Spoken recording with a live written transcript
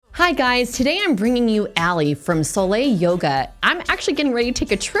Hi guys, today I'm bringing you Allie from Soleil Yoga. I'm actually getting ready to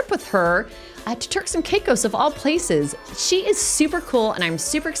take a trip with her to Turks and Caicos of all places. She is super cool and I'm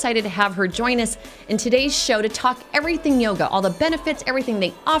super excited to have her join us in today's show to talk everything yoga, all the benefits, everything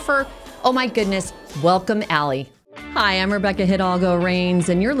they offer. Oh my goodness, welcome Allie. Hi, I'm Rebecca Hidalgo Rains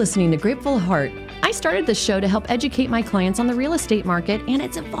and you're listening to Grateful Heart. I started this show to help educate my clients on the real estate market and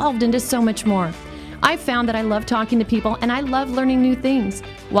it's evolved into so much more. I've found that I love talking to people and I love learning new things.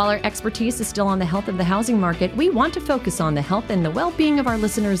 While our expertise is still on the health of the housing market, we want to focus on the health and the well-being of our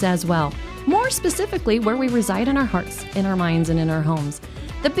listeners as well. More specifically, where we reside in our hearts, in our minds, and in our homes.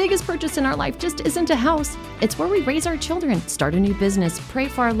 The biggest purchase in our life just isn't a house. It's where we raise our children, start a new business, pray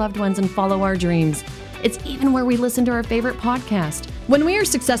for our loved ones, and follow our dreams. It's even where we listen to our favorite podcast. When we are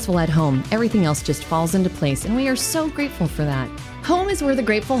successful at home, everything else just falls into place, and we are so grateful for that. Home is where the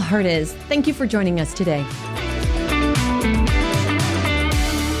Grateful Heart is. Thank you for joining us today.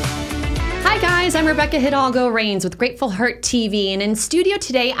 Hi guys, I'm Rebecca Hidalgo Rains with Grateful Heart TV, and in studio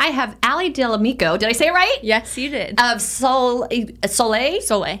today I have Allie Delamico. Did I say it right? Yes, you did. Of Soleil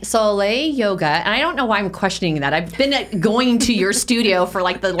Yoga, and I don't know why I'm questioning that. I've been going to your studio for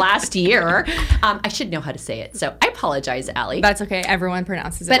like the last year. I should know how to say it, so I apologize, Allie. That's okay. Everyone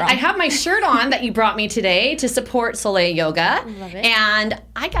pronounces it but wrong. I have my shirt on that you brought me today to support Soleil Yoga. Love it. And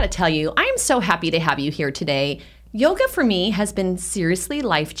I gotta tell you, I am so happy to have you here today. Yoga for me has been seriously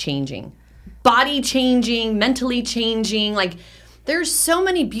life-changing. Body changing, mentally changing, like there's so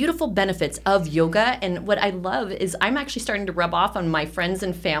many beautiful benefits of yoga. And what I love is I'm actually starting to rub off on my friends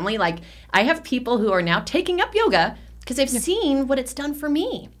and family. Like I have people who are now taking up yoga because they've seen what it's done for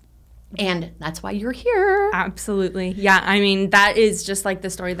me. And that's why you're here. Absolutely. Yeah, I mean, that is just like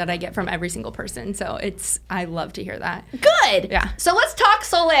the story that I get from every single person. So I love to hear that. Good. Yeah. So let's talk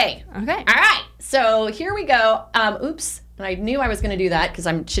Soleil. Okay. All right. So here we go. Oops. And I knew I was going to do that because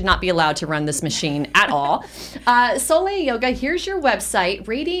I should not be allowed to run this machine at all. Soleil Yoga, here's your website.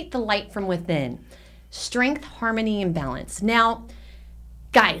 Radiate the light from within. Strength, harmony, and balance. Now,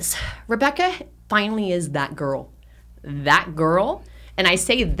 guys, Rebecca finally is that girl. That girl. And I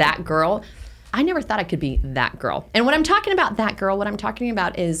say that girl. I never thought I could be that girl. And when I'm talking about that girl, what I'm talking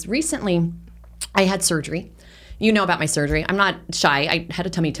about is recently I had surgery. You know about my surgery. I'm not shy. I had a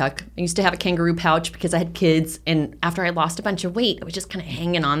tummy tuck. I used to have a kangaroo pouch because I had kids. And after I lost a bunch of weight, it was just kind of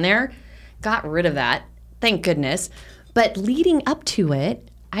hanging on there. Got rid of that. Thank goodness. But leading up to it,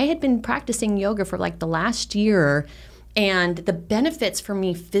 I had been practicing yoga for like the last year. And the benefits for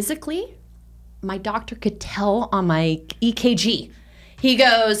me physically, my doctor could tell on my EKG.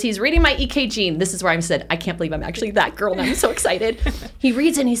 He's reading my EKG. This is where I said, I can't believe I'm actually that girl. And I'm so excited. He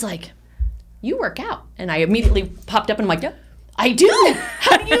reads it and he's like, you work out. And I immediately popped up and I'm like, I do.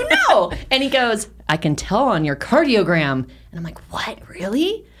 How do you know? And he goes, I can tell on your cardiogram. And I'm like, what,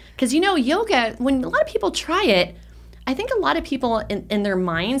 really? Because yoga, when a lot of people try it, I think a lot of people in their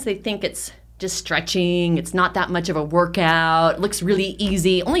minds, they think it's just stretching. It's not that much of a workout. It looks really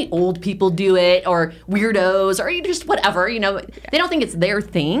easy. Only old people do it or weirdos or just whatever, They don't think it's their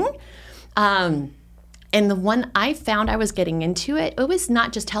thing. And the one I found I was getting into it was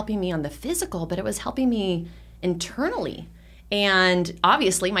not just helping me on the physical, but it was helping me internally. And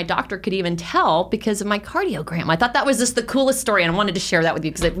obviously my doctor could even tell because of my cardiogram. I thought that was just the coolest story and I wanted to share that with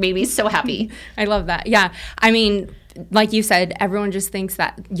you because it made me so happy. I love that. Yeah. I mean, like you said, everyone just thinks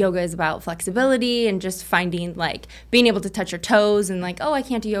that yoga is about flexibility and just finding being able to touch your toes and I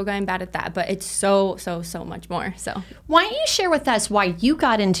can't do yoga, I'm bad at that. But it's so much more. So why don't you share with us why you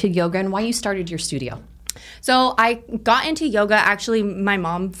got into yoga and why you started your studio? So I got into yoga. Actually, my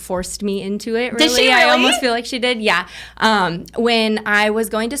mom forced me into it. Really. Did she really? I almost feel like she did. Yeah. When I was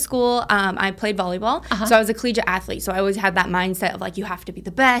going to school, I played volleyball. Uh-huh. So I was a collegiate athlete. So I always had that mindset of you have to be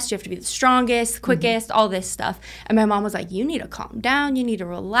the best, you have to be the strongest, quickest, all this stuff. And my mom was like, you need to calm down, you need to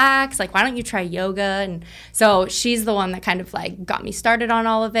relax. Why don't you try yoga? And so she's the one that kind of got me started on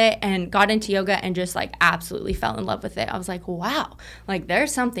all of it and got into yoga and just absolutely fell in love with it. I was like, wow,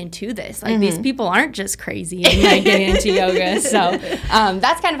 there's something to this. These people aren't just crazy and getting into yoga. So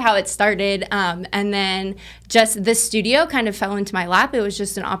that's kind of how it started. And then just this studio kind of fell into my lap. It was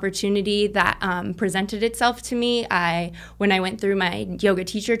just an opportunity that presented itself to me. When I went through my yoga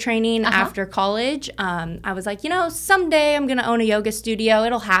teacher training after college, I was like, someday I'm going to own a yoga studio.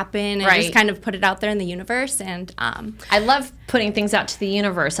 It'll happen. And just kind of put it out there in the universe. And I love putting things out to the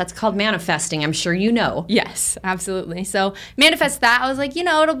universe. That's called manifesting. I'm sure you know. Yes, absolutely. So manifest that. I was like,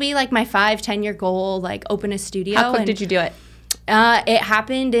 it'll be my 5-10 year goal, open a studio. How quick did you do it? It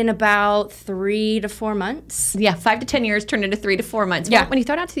happened in about 3 to 4 months. Yeah, 5 to 10 years turned into 3 to 4 months. Yeah. Well, when you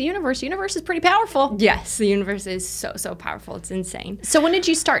throw it out to the universe is pretty powerful. Yes, the universe is so, so powerful. It's insane. So when did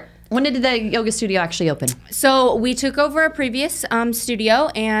you start? When did the yoga studio actually open? So we took over a previous studio,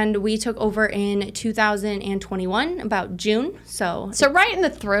 and we took over in 2021, about June. So right in the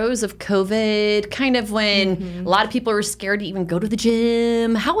throes of COVID, kind of when a lot of people were scared to even go to the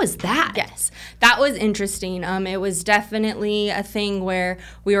gym. How was that? yes, that was interesting. It was definitely a thing where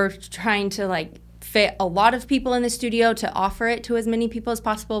we were trying to like fit a lot of people in the studio to offer it to as many people as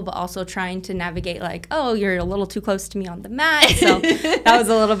possible, but also trying to navigate like, oh, you're a little too close to me on the mat. So that was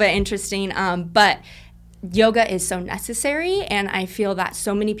a little bit interesting. But yoga is so necessary, and I feel that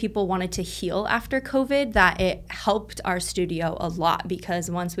so many people wanted to heal after COVID that it helped our studio a lot, because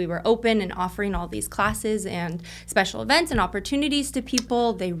once we were open and offering all these classes and special events and opportunities to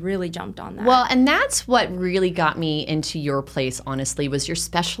people, they really jumped on that. Well, and that's what really got me into your place, honestly, was your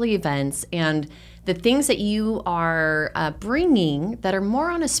special events and the things that you are bringing that are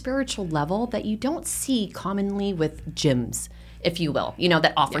more on a spiritual level that you don't see commonly with gyms, if you will,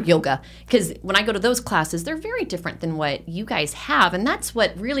 that offer yoga. Because when I go to those classes, they're very different than what you guys have. And that's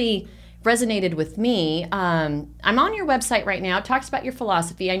what really resonated with me. I'm on your website right now. It talks about your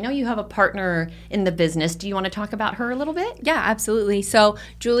philosophy. I know you have a partner in the business. Do you want to talk about her a little bit? Yeah, absolutely. So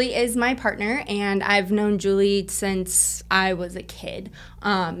Julie is my partner, and I've known Julie since I was a kid.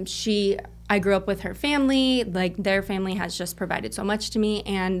 I grew up with her family. Like, their family has just provided so much to me,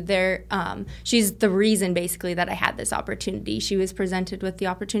 and she's the reason basically that I had this opportunity. She was presented with the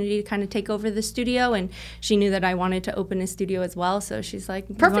opportunity to kind of take over the studio, and she knew that I wanted to open a studio as well. So she's like,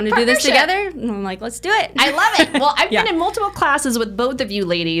 "You want to do this together?" And I'm like, "Let's do it." I love it. Well, I've been in multiple classes with both of you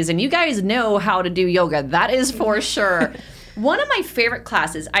ladies, and you guys know how to do yoga. That is for sure. One of my favorite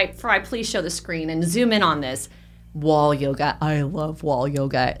classes, please show the screen and zoom in on this. Wall yoga. I love wall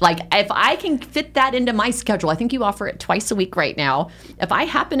yoga. Like, if I can fit that into my schedule, I think you offer it twice a week right now. If I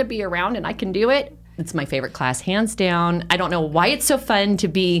happen to be around and I can do it, it's my favorite class, hands down. I don't know why it's so fun to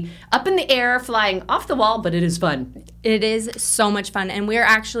be up in the air, flying off the wall, but it is fun. It is so much fun, and we're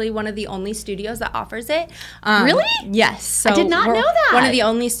actually one of the only studios that offers it. Really? Yes. So I did not know that. One of the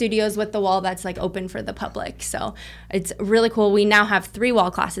only studios with the wall that's like open for the public. So it's really cool. We now have 3 wall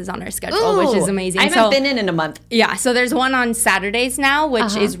classes on our schedule, which is amazing. I haven't been in a month. Yeah, so there's one on Saturdays now,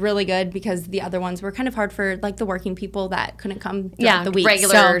 which is really good, because the other ones were kind of hard for like the working people that couldn't come throughout the week.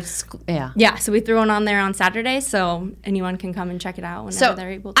 Regular. Yeah, so we threw one on there on Saturday, so anyone can come and check it out whenever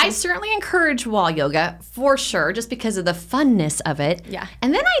they're able to. I certainly encourage wall yoga for sure, just because of the funness of it. Yeah.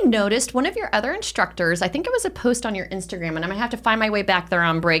 And then I noticed one of your other instructors, I think it was a post on your Instagram, and I'm going to have to find my way back there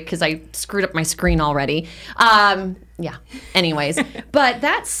on break because I screwed up my screen already. Yeah. Anyways, but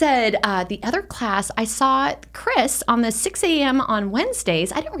that said, the other class, I saw Chris on the 6 a.m. on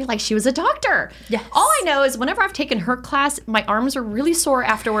Wednesdays. I didn't realize she was a doctor. Yes. All I know is whenever I've taken her class, my arms are really sore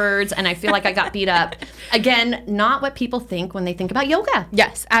afterwards, and I feel like I got beat up. Again, not what people think when they think about yoga.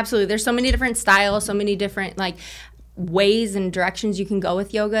 Yes, absolutely. There's so many different styles, so many different like ways and directions you can go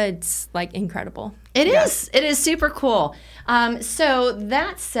with yoga. It's like incredible. It is. It is super cool. So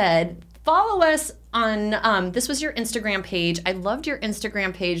that said, follow us on, this was your Instagram page. I loved your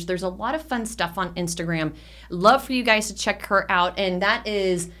Instagram page. There's a lot of fun stuff on Instagram. Love for you guys to check her out. And that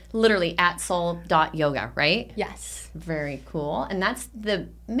is literally @soul.yoga, right? Yes. Very cool. And that's the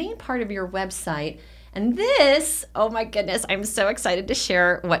main part of your website. And this, oh my goodness, I'm so excited to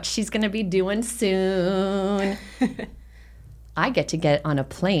share what she's going to be doing soon. I get to get on a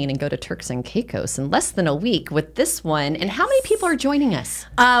plane and go to Turks and Caicos in less than a week with this one. And how many people are joining us?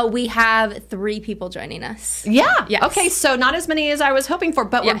 We have 3 people joining us. Yeah. Yes. Okay, so not as many as I was hoping for,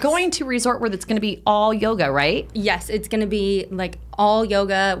 but we're going to a resort where it's going to be all yoga, right? Yes, it's going to be like all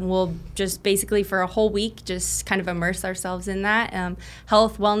yoga. We'll just basically for a whole week just kind of immerse ourselves in that.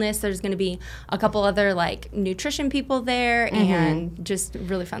 Health, wellness, there's going to be a couple other like nutrition people there and just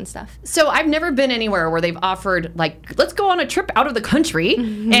really fun stuff. So I've never been anywhere where they've offered like, let's go on a trip out of the country.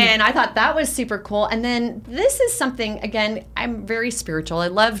 And I thought that was super cool. And then this is something, again, I'm very spiritual. I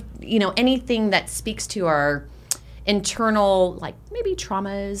love, anything that speaks to our internal, like maybe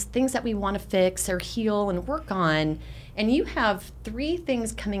traumas, things that we want to fix or heal and work on. And you have 3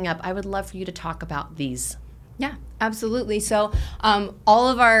 things coming up. I would love for you to talk about these. Yeah, Absolutely. So all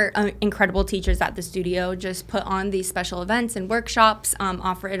of our incredible teachers at the studio just put on these special events and workshops,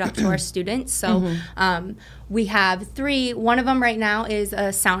 offer it up to our students. So we have 3. One of them right now is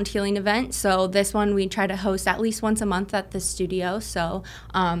a sound healing event. So this one we try to host at least once a month at the studio. So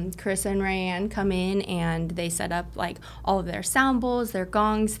Carissa and Rayanne come in and they set up like all of their sound bowls, their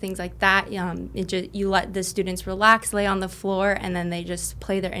gongs, things like that. You let the students relax, lay on the floor, and then they just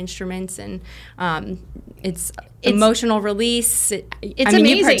play their instruments, and it's emotional release. It's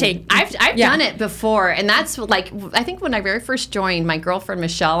amazing. I've done it before, and that's like, I think when I very first joined, my girlfriend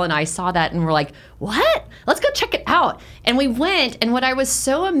Michelle and I saw that and we're like, what? Let's go check it out. And we went, and what I was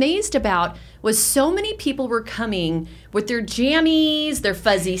so amazed about was so many people were coming with their jammies, their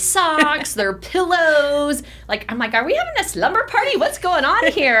fuzzy socks, their pillows. Like, I'm like, are we having a slumber party? What's going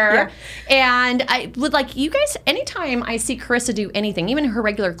on here? And I would like, you guys, anytime I see Carissa do anything, even her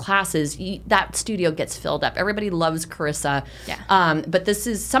regular classes, that studio gets filled up. Everybody loves Carissa. But this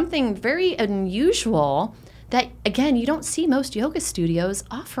is something very unusual that, again, you don't see most yoga studios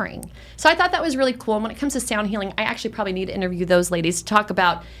offering. So I thought that was really cool. And when it comes to sound healing, I actually probably need to interview those ladies to talk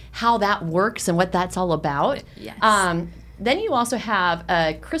about how that works and what that's all about. Yes. Then you also have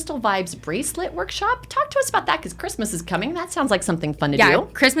a Crystal Vibes bracelet workshop. Talk to us about that, because Christmas is coming. That sounds like something fun to do. Yeah,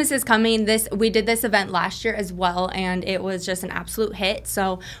 Christmas is coming. We did this event last year as well, and it was just an absolute hit.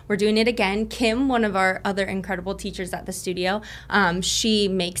 So we're doing it again. Kim, one of our other incredible teachers at the studio, she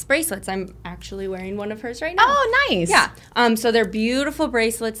makes bracelets. I'm actually wearing one of hers right now. Oh, nice. Yeah. So they're beautiful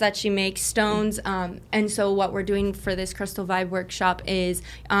bracelets that she makes, stones. And so what we're doing for this Crystal Vibe workshop is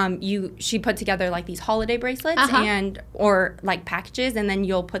she put together like these holiday bracelets or like packages, and then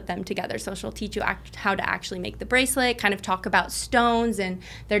you'll put them together. So she'll teach you how to actually make the bracelet, kind of talk about stones and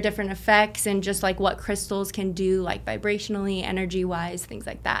their different effects, and just like what crystals can do, like vibrationally, energy-wise, things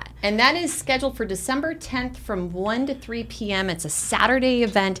like that. And that is scheduled for December 10th from 1 to 3 p.m. It's a Saturday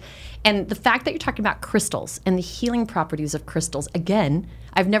event. And the fact that you're talking about crystals and the healing properties of crystals, again,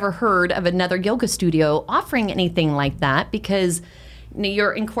 I've never heard of another yoga studio offering anything like that, because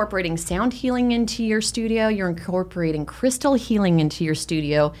you're incorporating sound healing into your studio, you're incorporating crystal healing into your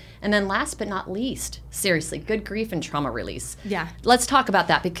studio, and then last but not least, seriously, good grief and trauma release. Yeah. Let's talk about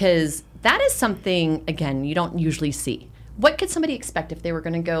that, because that is something, again, you don't usually see. What could somebody expect if they were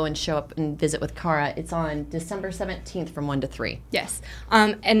going to go and show up and visit with Cara? It's on December 17th from 1 to 3. Yes.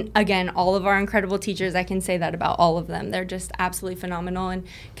 And again, all of our incredible teachers, I can say that about all of them. They're just absolutely phenomenal. And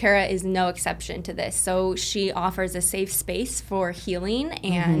Cara is no exception to this. So she offers a safe space for healing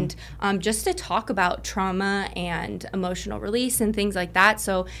and just to talk about trauma and emotional release and things like that.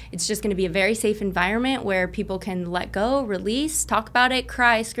 So it's just going to be a very safe environment where people can let go, release, talk about it,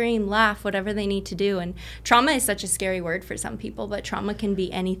 cry, scream, laugh, whatever they need to do. And trauma is such a scary word for some people, but trauma can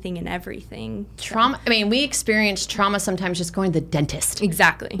be anything and everything. Trauma, I mean, we experience trauma sometimes just going to the dentist.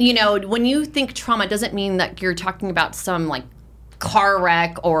 Exactly. You know, when you think trauma, it doesn't mean that you're talking about some like car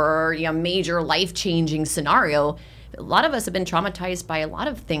wreck or, you know, major life-changing scenario. A lot of us have been traumatized by a lot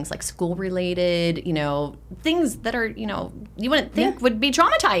of things like school-related, you know, things that are, you know, you wouldn't think would be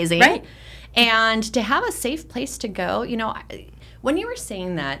traumatizing. Right. And to have a safe place to go, you know, when you were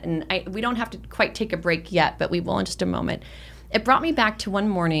saying that, and we don't have to quite take a break yet, but we will in just a moment, it brought me back to one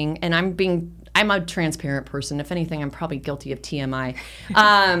morning, and I'm a transparent person. If anything, I'm probably guilty of TMI.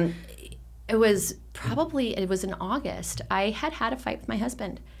 It was in August. I had a fight with my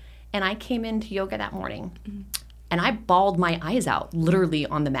husband, and I came into yoga that morning, and I bawled my eyes out, literally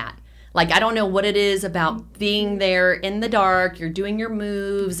on the mat. Like, I don't know what it is about being there in the dark, you're doing your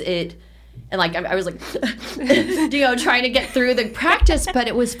moves, and like I was like, you know, trying to get through the practice, but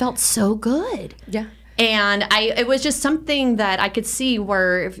it felt so good. Yeah. And it was just something that I could see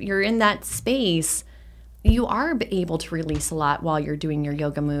where if you're in that space, you are able to release a lot while you're doing your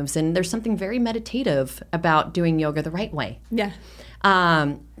yoga moves. And there's something very meditative about doing yoga the right way. Yeah.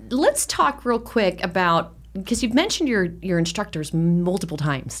 Let's talk real quick about, because you've mentioned your instructors multiple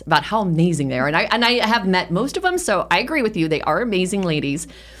times about how amazing they are, and I have met most of them, so I agree with you. They are amazing ladies.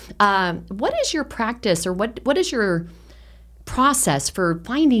 What is your practice, or what is your process for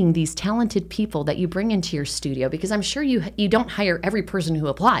finding these talented people that you bring into your studio? Because I'm sure you don't hire every person who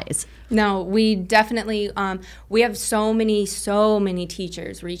applies. No, we definitely, we have so many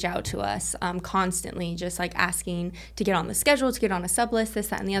teachers reach out to us constantly, just like asking to get on the schedule, to get on a sub list, this,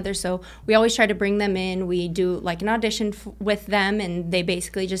 that, and the other. So we always try to bring them in. We do like an audition with them, and they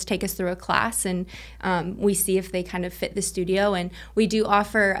basically just take us through a class, and we see if they kind of fit the studio. And we do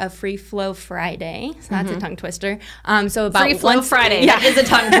offer a free flow Friday. So that's a tongue twister. So about free Flow Friday. Yeah. That is a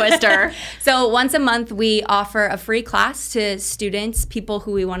tongue twister. So once a month, we offer a free class to students, people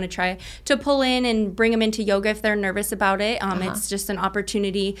who we want to try to pull in and bring them into yoga if they're nervous about it. It's just an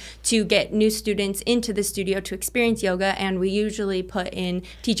opportunity to get new students into the studio to experience yoga, and we usually put in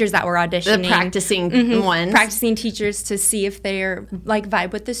teachers that were auditioning. The practicing ones. Practicing teachers to see if they're like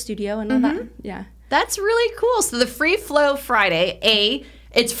vibe with the studio and all that. Yeah. That's really cool. So the Free Flow Friday,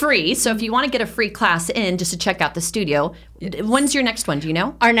 it's free. So if you want to get a free class in just to check out the studio, when's your next one? Do you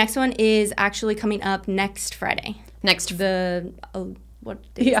know? Our next one is actually coming up next Friday. What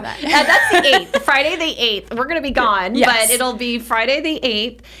day is that? That's the 8th. Friday the 8th. We're going to be gone, but it'll be Friday the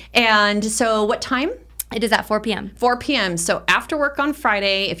 8th. And so what time? It is at 4 p.m. 4 p.m. So after work on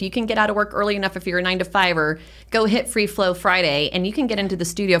Friday, if you can get out of work early enough, if you're a 9 to 5er, go hit Free Flow Friday, and you can get into the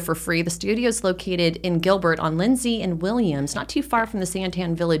studio for free. The studio is located in Gilbert on Lindsay and Williams, not too far from the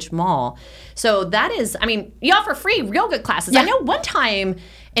Santan Village Mall. So that is, you offer free yoga classes. Yeah. I know one time,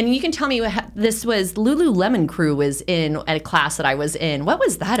 and you can tell me this was Lululemon crew was in at a class that I was in. What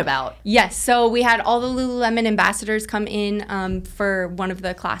was that about? Yes, so we had all the Lululemon ambassadors come in for one of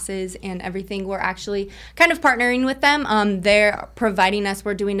the classes and everything. We're actually kind of partnering with them. They're providing us,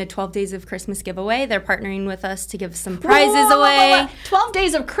 we're doing a 12 Days of Christmas giveaway. They're partnering with us to give some prizes away. 12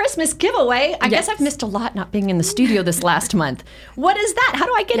 Days of Christmas giveaway? I guess I've missed a lot not being in the studio this last month. What is that? How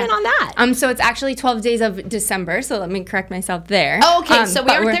do I get in on that? So it's actually 12 Days of December, so let me correct myself there. Oh, okay, so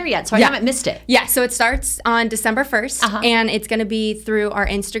we aren't there yet, so I haven't missed it. Yeah, so it starts on December 1st, and it's going to be through our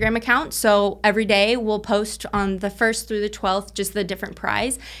Instagram account. So every day we'll post on the 1st through the 12th just the different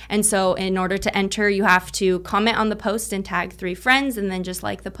prize. And so in order to enter, you have to comment on the post and tag 3 friends and then just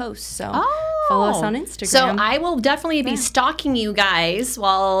like the post. So follow us on Instagram. So I will definitely be stalking you guys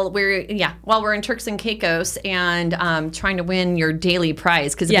while we're in Turks and Caicos and trying to win your daily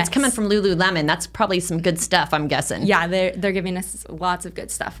prize, because if it's coming from Lululemon, that's probably some good stuff, I'm guessing. Yeah, they're giving us lots of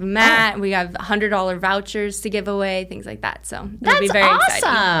good stuff. We have $100 vouchers to give away, things like that. So it'll be very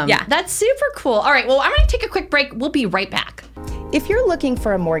exciting. Yeah, that's super cool. All right, well, I'm going to take a quick break. We'll be right back. If you're looking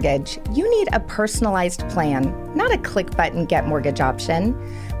for a mortgage, you need a personalized plan, not a click button get mortgage option.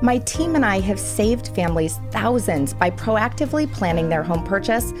 My team and I have saved families thousands by proactively planning their home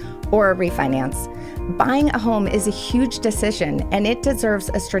purchase or a refinance. Buying a home is a huge decision, and it deserves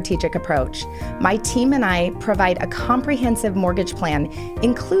a strategic approach. My team and I provide a comprehensive mortgage plan,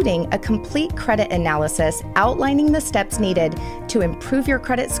 including a complete credit analysis outlining the steps needed to improve your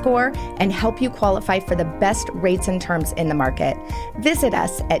credit score and help you qualify for the best rates and terms in the market. Visit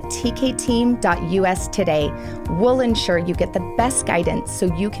us at tkteam.us today. We'll ensure you get the best guidance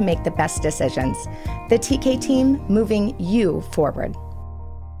so you can make the best decisions. The TK Team, moving you forward.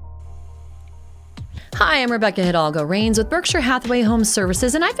 Hi, I'm Rebecca Hidalgo-Rains with Berkshire Hathaway Home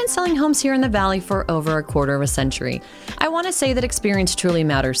Services, and I've been selling homes here in the Valley for over a quarter of a century. I want to say that experience truly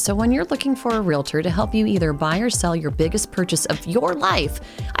matters, so when you're looking for a realtor to help you either buy or sell your biggest purchase of your life,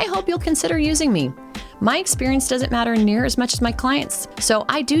 I hope you'll consider using me. My experience doesn't matter near as much as my clients, so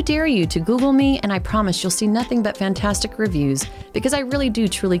I do dare you to Google me, and I promise you'll see nothing but fantastic reviews, because I really do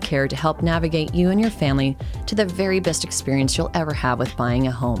truly care to help navigate you and your family to the very best experience you'll ever have with buying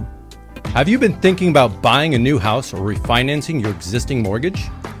a home. Have you been thinking about buying a new house or refinancing your existing mortgage?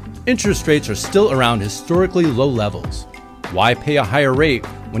 Interest rates are still around historically low levels. Why pay a higher rate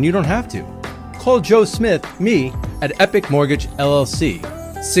when you don't have to? Call Joe Smith, me, at Epic Mortgage LLC,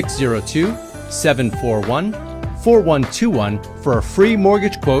 602-741-4121 for a free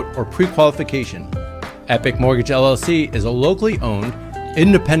mortgage quote or pre-qualification. Epic Mortgage LLC is a locally owned,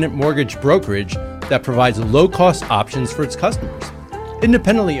 independent mortgage brokerage that provides low-cost options for its customers.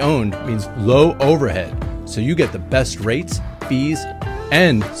 Independently owned means low overhead, so you get the best rates, fees,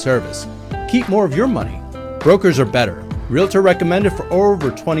 and service. Keep more of your money. Brokers are better. Realtor recommended for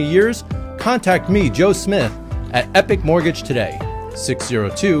over 20 years? Contact me, Joe Smith, at Epic Mortgage today,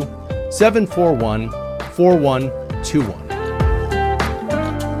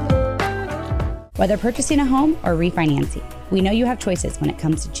 602-741-4121. Whether purchasing a home or refinancing, we know you have choices when it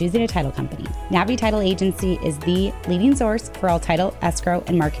comes to choosing a title company. Navi Title Agency is the leading source for all title, escrow,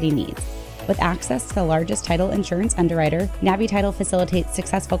 and marketing needs. With access to the largest title insurance underwriter, Navi Title facilitates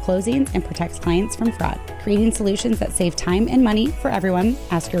successful closings and protects clients from fraud. Creating solutions that save time and money for everyone,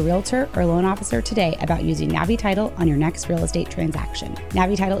 ask your realtor or loan officer today about using Navi Title on your next real estate transaction.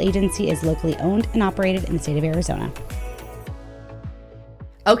 Navi Title Agency is locally owned and operated in the state of Arizona.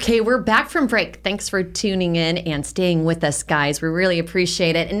 Okay, we're back from break. Thanks for tuning in and staying with us, guys. We really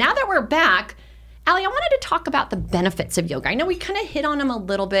appreciate it. And now that we're back, Allie, I wanted to talk about the benefits of yoga. I know we kind of hit on them a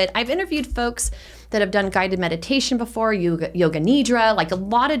little bit. I've interviewed folks that have done guided meditation before, yoga nidra, like a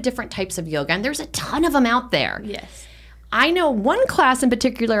lot of different types of yoga, and there's a ton of them out there. Yes. I know one class in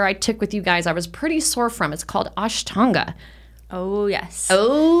particular I took with you guys I was pretty sore from. It's called Ashtanga. Oh, yes.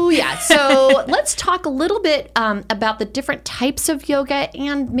 Oh, yeah. So let's talk a little bit about the different types of yoga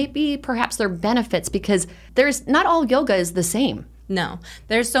and maybe perhaps their benefits, because there's not all yoga is the same. No,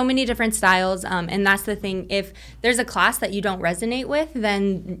 there's so many different styles, and that's the thing. If there's a class that you don't resonate with,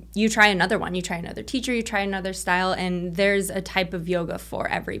 then you try another one. You try another teacher, you try another style, and there's a type of yoga for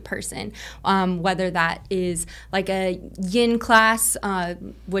every person. Whether that is like a yin class,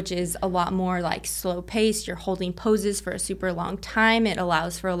 which is a lot more like slow paced, you're holding poses for a super long time. It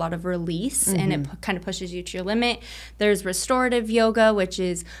allows for a lot of release, and it kind of pushes you to your limit. There's restorative yoga, which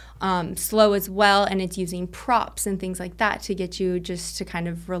is slow as well, and it's using props and things like that to get you just to kind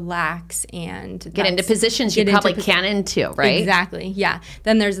of relax and get into positions you probably can't into, right? Exactly, yeah.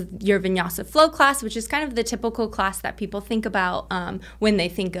 Then there's your Vinyasa Flow class, which is kind of the typical class that people think about when they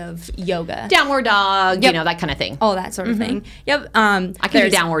think of yoga. Downward dog, you know, that kind of thing. All that sort of thing. Yep. I can do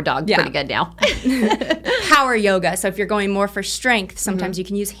downward dog pretty good now. Power yoga. So if you're going more for strength, sometimes you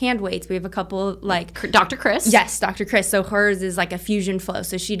can use hand weights. We have a couple like Dr. Chris. Yes, Dr. Chris. So hers is like a fusion flow.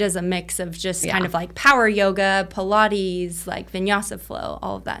 So she does a mix of just kind of like power yoga, Pilates, like Vinyasa Flow,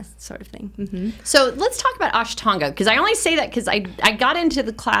 all of that sort of thing. So let's talk about Ashtanga, because I only say that because I got into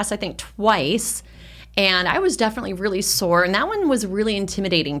the class, I think, twice. And I was definitely really sore. And that one was really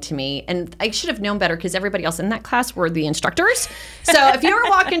intimidating to me. And I should have known better because everybody else in that class were the instructors. So if you ever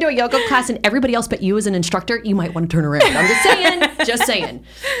walk into a yoga class and everybody else but you is an instructor, you might want to turn around. I'm just saying. Just saying.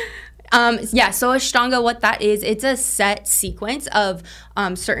 So Ashtanga, what that is, it's a set sequence of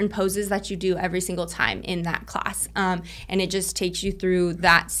certain poses that you do every single time in that class. And it just takes you through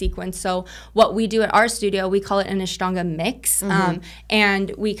that sequence. So what we do at our studio, we call it an Ashtanga mix.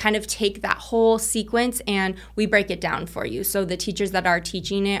 And we kind of take that whole sequence and we break it down for you. So the teachers that are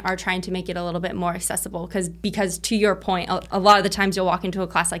teaching it are trying to make it a little bit more accessible because to your point, a lot of the times you'll walk into a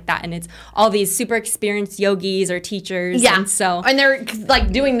class like that and it's all these super experienced yogis or teachers. Yeah. And they're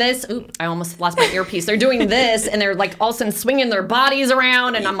like doing this. I almost lost my earpiece. They're doing this, and they're like all of a sudden swinging their bodies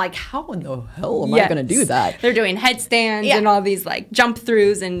around, and I'm like, how in the hell am I going to do that? They're doing headstands and all these like jump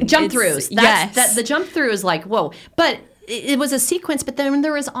throughs and jump throughs. The jump through is like, whoa. But it was a sequence, but then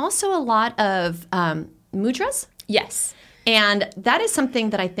there was also a lot of mudras. Yes. And that is something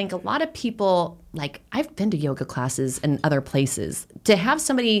that I think a lot of people, like, I've been to yoga classes and other places, to have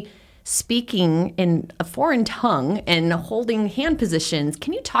somebody speaking in a foreign tongue and holding hand positions.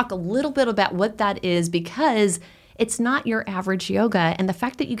 Can you talk a little bit about what that is? Because it's not your average yoga, and the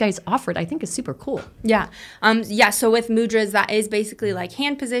fact that you guys offer it, I think, is super cool. Yeah. So with mudras, that is basically like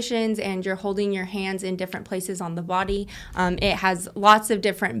hand positions, and you're holding your hands in different places on the body. It has lots of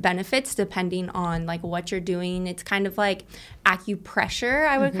different benefits depending on like what you're doing. It's kind of like acupressure,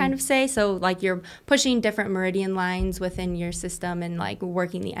 I would kind of say. So like you're pushing different meridian lines within your system and like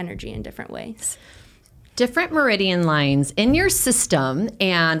working the energy in different ways. Different meridian lines in your system.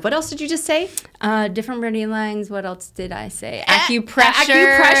 And what else did you just say? Different meridian lines. What else did I say?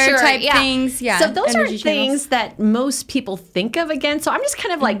 Acupressure type things. Yeah. So those are things that most people think of again. So I'm just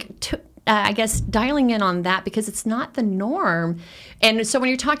kind of like, I guess, dialing in on that because it's not the norm. And so when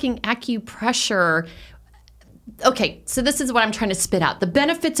you're talking acupressure, okay, so this is what I'm trying to spit out. The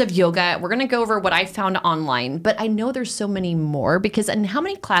benefits of yoga, we're going to go over what I found online, but I know there's so many more because in how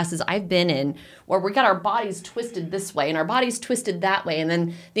many classes I've been in where we got our bodies twisted this way and our bodies twisted that way, and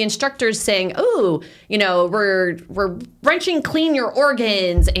then the instructor's saying, oh, you know, we're wrenching clean your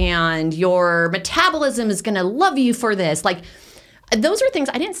organs and your metabolism is going to love you for this. Like, those are things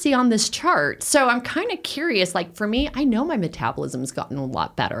I didn't see on this chart. So I'm kind of curious. Like for me, I know my metabolism's gotten a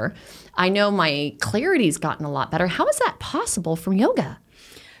lot better. I know my clarity's gotten a lot better. How is that possible from yoga?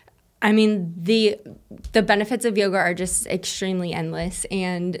 I mean, the benefits of yoga are just extremely endless.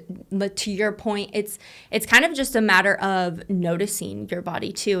 And to your point, it's kind of just a matter of noticing your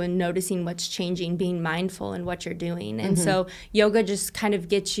body too and noticing what's changing, being mindful in what you're doing. And so yoga just kind of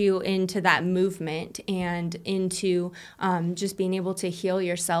gets you into that movement and into just being able to heal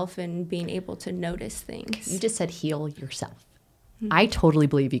yourself and being able to notice things. You just said heal yourself. I totally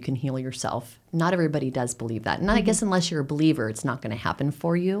believe you can heal yourself. Not everybody does believe that. And I guess unless you're a believer, it's not going to happen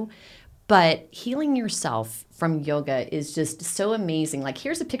for you. But healing yourself from yoga is just so amazing. Like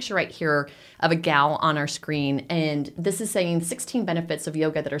here's a picture right here of a gal on our screen. And this is saying 16 benefits of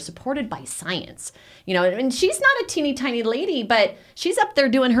yoga that are supported by science. You know, and she's not a teeny tiny lady, but she's up there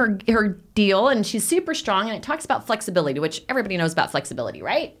doing her deal and she's super strong. And it talks about flexibility, which everybody knows about flexibility,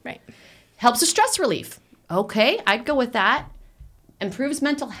 right? Right. Helps with stress relief. Okay, I'd go with that. Improves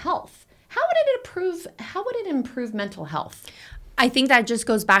mental health. How would it improve mental health? I think that just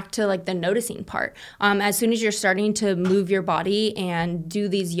goes back to like the noticing part. As soon as you're starting to move your body and do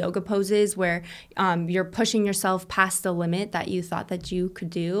these yoga poses where you're pushing yourself past the limit that you thought that you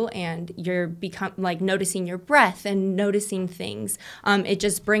could do, and you're noticing your breath and noticing things, it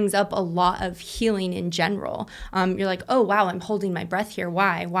just brings up a lot of healing in general. You're like, oh wow, I'm holding my breath here.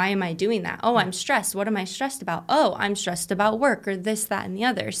 Why am I doing that? Oh, I'm stressed. What am I stressed about? Oh, I'm stressed about work or this, that, and the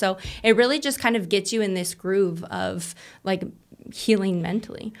other. So it really just kind of gets you in this groove of like healing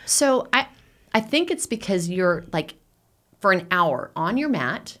mentally. So I think it's because you're like for an hour on your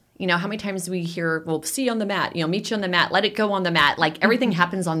mat. You know, how many times we hear, well, see you on the mat, you know, meet you on the mat, let it go on the mat. Like everything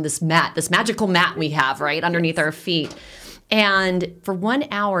happens on this mat, this magical mat we have right underneath our feet. And for 1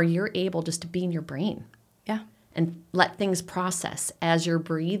 hour, you're able just to be in your brain. Yeah. And let things process as you're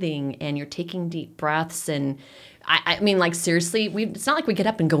breathing and you're taking deep breaths. And I mean, like, seriously, it's not like we get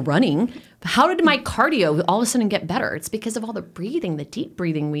up and go running. How did my cardio all of a sudden get better? It's because of all the breathing, the deep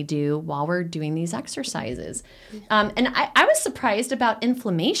breathing we do while we're doing these exercises. And I was surprised about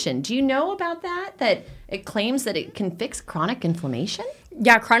inflammation. Do you know about that? That it claims that it can fix chronic inflammation?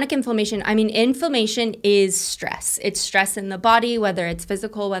 Yeah, chronic inflammation. I mean, inflammation is stress. It's stress in the body, whether it's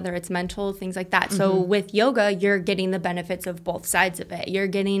physical, whether it's mental, things like that. So with yoga, you're getting the benefits of both sides of it.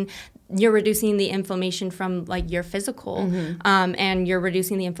 You're reducing the inflammation from like your physical, and you're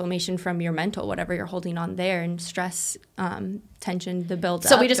reducing the inflammation from your mental, whatever you're holding on there, and stress, tension, the build up.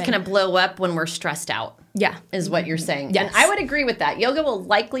 So we just kind of blow up when we're stressed out. Yeah. Is what you're saying. Yes. And I would agree with that. Yoga will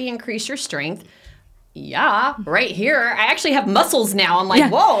likely increase your strength. Yeah, right here. I actually have muscles now. I'm like,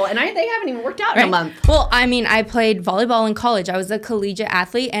 whoa, and they haven't even worked out in a month. Well, I mean, I played volleyball in college. I was a collegiate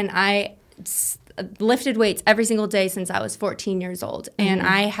athlete, and I lifted weights every single day since I was 14 years old. And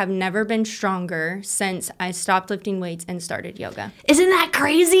I have never been stronger since I stopped lifting weights and started yoga. Isn't that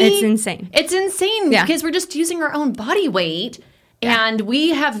crazy? It's insane. It's insane Yeah. because we're just using our own body weight. Yeah. And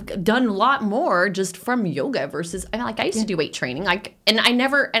we have done a lot more just from yoga versus, I mean, like I used to do weight training, and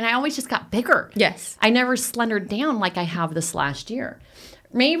I always just got bigger. Yes. I never slendered down like I have this last year.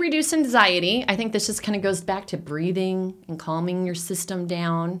 May reduce anxiety. I think this just kind of goes back to breathing and calming your system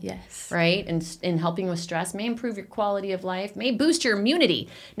down. Yes. Right? And helping with stress. May improve your quality of life. May boost your immunity.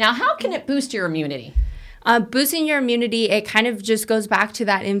 Now, how can it boost your immunity? Boosting your immunity, it kind of just goes back to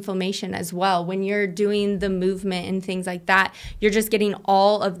that inflammation as well. When you're doing the movement and things like that, you're just getting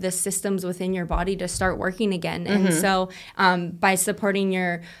all of the systems within your body to start working again. And so by supporting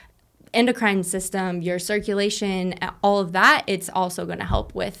your endocrine system, your circulation, all of that, it's also going to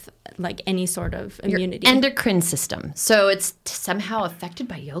help with like any sort of immunity. Your endocrine system. So it's somehow affected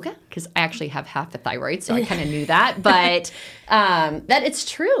by yoga? Because I actually have half a thyroid, so I kind of knew that. But that it's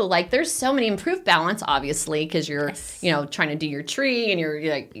true. Like there's so many improved balance, obviously, because you're, trying to do your tree and you're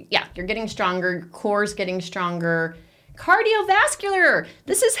like, you're getting stronger. Your core's getting stronger. Cardiovascular.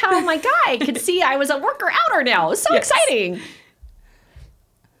 This is how my guy could see I was a worker outer now. It's so exciting.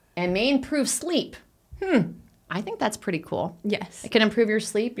 And may improve sleep. I think that's pretty cool. Yes. It can improve your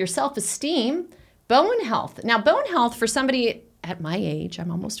sleep, your self-esteem, bone health. Now, bone health for somebody at my age,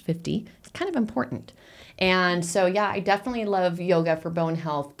 I'm almost 50, it's kind of important. And so, I definitely love yoga for bone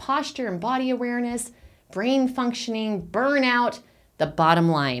health, posture and body awareness, brain functioning, burnout, the bottom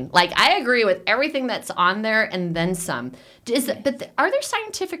line. Like, I agree with everything that's on there and then some. But are there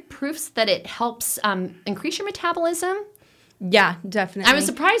scientific proofs that it helps increase your metabolism? Yeah, definitely. I was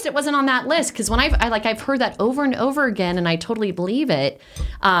surprised it wasn't on that list because when I've heard that over and over again, and I totally believe it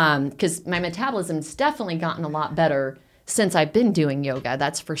because my metabolism's definitely gotten a lot better since I've been doing yoga.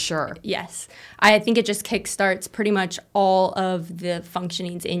 That's for sure. Yes. I think it just kickstarts pretty much all of the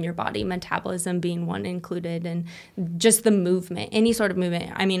functionings in your body, metabolism being one included, and just the movement, any sort of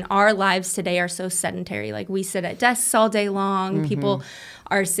movement. I mean, our lives today are so sedentary. Like we sit at desks all day long. People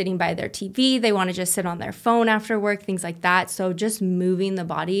are sitting by their TV. They want to just sit on their phone after work, things like that. So just moving the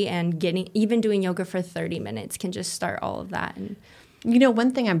body and even doing yoga for 30 minutes can just start all of that. And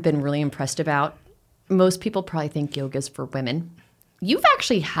one thing I've been really impressed about, most people probably think yoga is for women. You've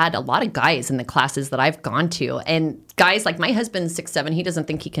actually had a lot of guys in the classes that I've gone to. And guys, like my husband's 6'7", he doesn't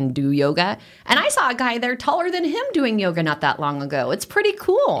think he can do yoga. And I saw a guy there taller than him doing yoga not that long ago. It's pretty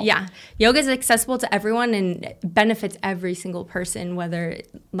cool. Yeah. Yoga is accessible to everyone and benefits every single person, whether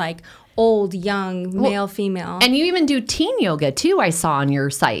like old, young, male, female. And you even do teen yoga too, I saw on your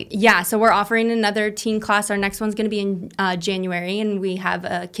site. Yeah, so we're offering another teen class. Our next one's going to be in January, and we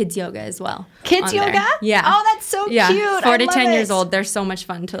have kids yoga as well. Kids on there. yoga? Yeah. Oh, that's so cute. 4 to I 10 love years it. old. They're so much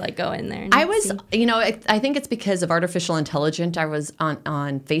fun to like go in there. And I was, see. I think it's because of artificial intelligence. I was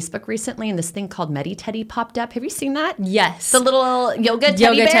on Facebook recently, and this thing called MediTeddy popped up. Have you seen that? Yes. The little yoga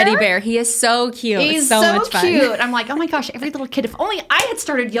teddy bear. He is so cute. He's it's so much fun. cute. I'm like, oh my gosh, every little kid. If only I had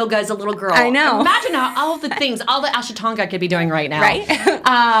started yoga as a little girl. I know. Imagine all the things, all the Ashtanga I could be doing right now.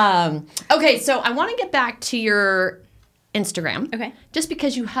 Right? Okay, so I want to get back to your Instagram. Okay. Just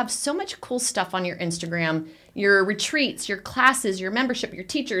because you have so much cool stuff on your Instagram, your retreats, your classes, your membership, your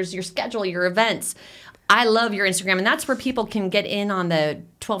teachers, your schedule, your events. I love your Instagram, and that's where people can get in on the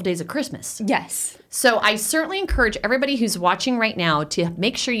 12 days of Christmas. Yes. So I certainly encourage everybody who's watching right now to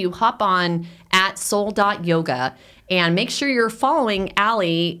make sure you hop on at soul.yoga and make sure you're following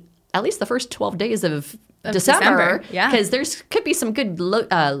Allie at least the first 12 days of December. Yeah. Because there's could be some good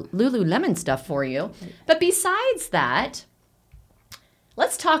Lululemon stuff for you. But besides that,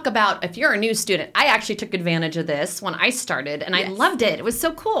 let's talk about if you're a new student. I actually took advantage of this when I started, and I loved it. It was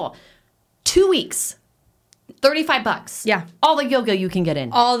so cool. 2 weeks. $35. Yeah. All the yoga you can get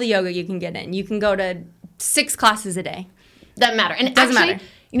in. All the yoga you can get in. You can go to 6 classes a day. Doesn't matter. And Doesn't actually, matter.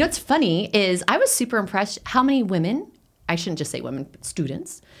 you know what's funny is I was super impressed how many women, I shouldn't just say women, but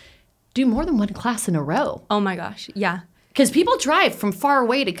students, do more than one class in a row. Oh my gosh. Yeah. Because people drive from far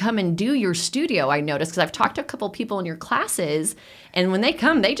away to come and do your studio, I noticed, because I've talked to a couple people in your classes, and when they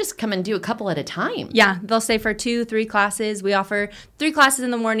come, they just come and do a couple at a time. Yeah. They'll stay for 2-3 classes. We offer 3 classes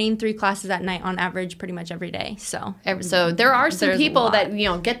in the morning, 3 classes at night on average pretty much every day. So There are some There's a people lot.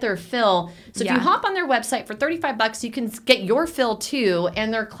 that, get their fill. So if you Yeah. hop on their website for $35, you can get your fill too,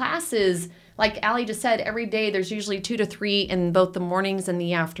 and their classes, like Allie just said, every day there's usually 2 to 3 in both the mornings and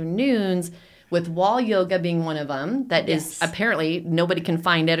the afternoons, with wall yoga being one of them. That is apparently nobody can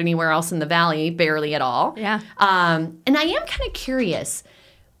find it anywhere else in the valley, barely at all. Yeah. And I am kind of curious,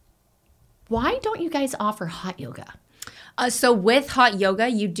 why don't you guys offer hot yoga? So with hot yoga,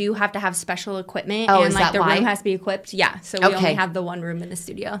 you do have to have special equipment, Oh, and is like that the why? room has to be equipped. Yeah, so we Okay. only have the one room in the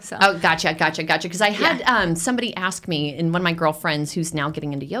studio. So Oh, gotcha. Because I had somebody ask me, and one of my girlfriends who's now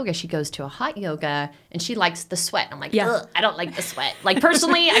getting into yoga, she goes to a hot yoga, and she likes the sweat. I'm like, Yeah. ugh, I don't like the sweat. Like,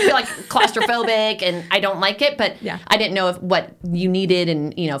 personally, I feel like claustrophobic, and I don't like it, but Yeah. I didn't know what you needed,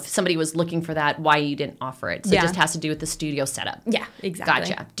 and, if somebody was looking for that, why you didn't offer it. So Yeah. it just has to do with the studio setup. yeah, exactly.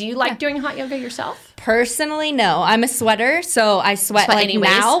 Gotcha. Do you like doing hot yoga yourself? Personally, no. I'm a sweater, so I sweat like anyways?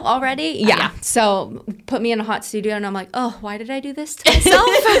 now already. Yeah. yeah. So put me in a hot studio, and I'm like, oh, why did I do this to myself?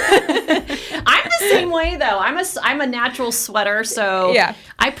 I'm the same way though. I'm a natural sweater, so Yeah.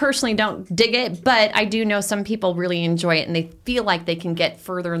 I personally don't dig it, but I do know some people really enjoy it, and they feel like they can get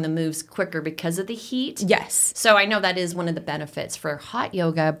further in the moves quicker because of the heat. Yes. So I know that is one of the benefits for hot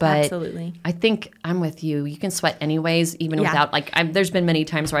yoga, but Absolutely. I think I'm with you. You can sweat anyways, even Yeah. without there's been many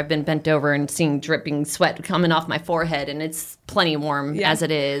times where I've been bent over and seeing dripping sweat coming off my forehead, and it's plenty warm Yeah. as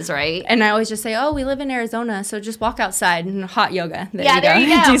it is, right? And I always just say, oh, we live in Arizona, so just walk outside and hot yoga. There you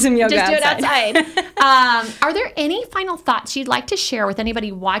go. Do some yoga Just do it outside. outside. Are there any final thoughts you'd like to share with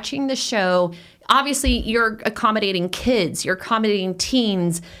anybody watching the show? Obviously, you're accommodating kids, you're accommodating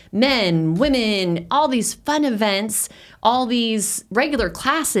teens, men, women, all these fun events, all these regular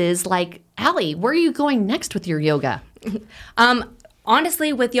classes. Like, Allie, where are you going next with your yoga?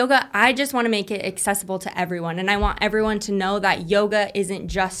 Honestly, with yoga, I just want to make it accessible to everyone. And I want everyone to know that yoga isn't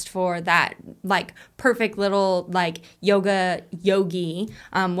just for that, like, perfect little, like, yoga yogi,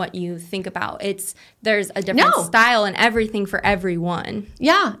 what you think about. There's a different style and everything for everyone.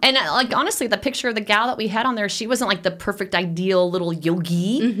 Yeah. And honestly, the picture of the gal that we had on there, she wasn't like the perfect ideal little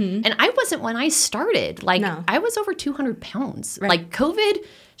yogi. And I wasn't when I started. Like, No. I was over 200 pounds. Like, COVID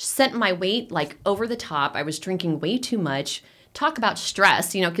sent my weight like over the top. I was drinking way too much. Talk about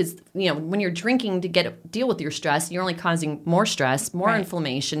stress, because, when you're drinking to deal with your stress, you're only causing more stress, more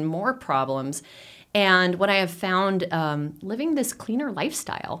inflammation, more problems. And what I have found, living this cleaner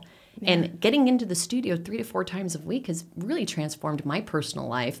lifestyle and getting into the studio 3 to 4 times a week has really transformed my personal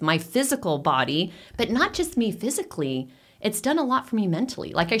life, my physical body, but not just me physically. It's done a lot for me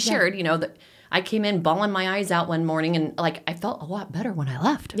mentally. Like I shared, that I came in bawling my eyes out one morning, and I felt a lot better when I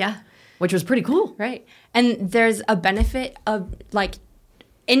left. Yeah. Which was pretty cool. Right. And there's a benefit of, like,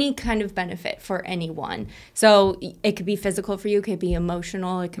 any kind of benefit for anyone. So it could be physical for you, it could be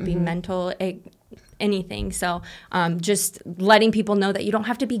emotional, it could be mental. anything. So just letting people know that you don't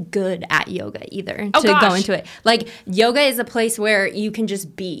have to be good at yoga either Oh, to gosh. go into it. Like yoga is a place where you can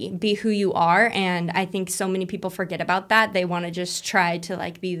just be who you are. And I think so many people forget about that. They want to just try to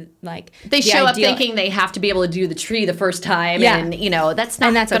like be like They the show up ideal- thinking they have to be able to do the tree the first time, Yeah. and that's not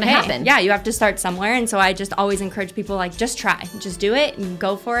and that's going to okay. happen. Yeah, you have to start somewhere. And so I just always encourage people like just try, just do it and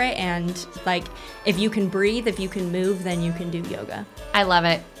go for it. And like if you can breathe, if you can move, then you can do yoga. I love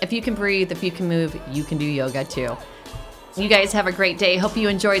it. If you can breathe, if you can move, you can do yoga too. You guys have a great day. Hope you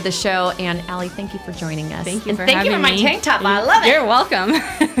enjoyed the show. And Allie, thank you for joining us. Thank you and for thank having you for my me. tank top. I love it. You're welcome.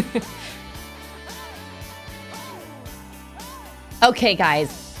 Okay,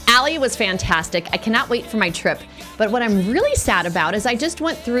 guys, Allie was fantastic. I cannot wait for my trip. But what I'm really sad about is I just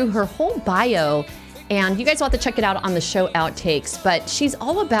went through her whole bio, and you guys will have to check it out on the show outtakes. But she's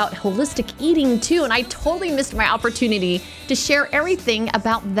all about holistic eating too, and I totally missed my opportunity to share everything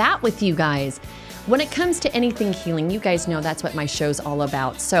about that with you guys. When it comes to anything healing, you guys know that's what my show's all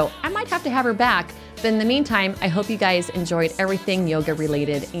about. So I might have to have her back. But in the meantime, I hope you guys enjoyed everything yoga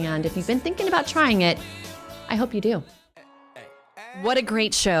related. And if you've been thinking about trying it, I hope you do. What a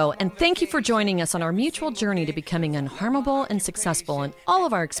great show, and thank you for joining us on our mutual journey to becoming unharmable and successful in all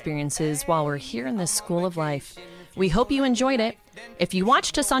of our experiences while we're here in this school of life. We hope you enjoyed it. If you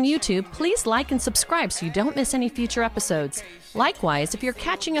watched us on YouTube, please like and subscribe so you don't miss any future episodes. Likewise, if you're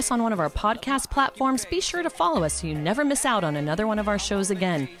catching us on one of our podcast platforms, be sure to follow us so you never miss out on another one of our shows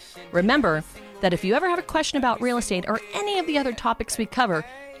again. Remember that if you ever have a question about real estate or any of the other topics we cover,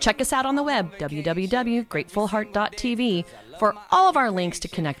 check us out on the web, www.gratefulheart.tv, for all of our links to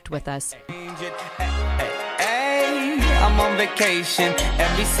connect with us. I'm on vacation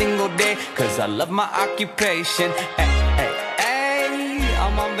every single day, 'cause I love my occupation.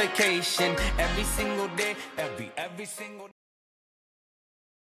 I'm on vacation every single day, every single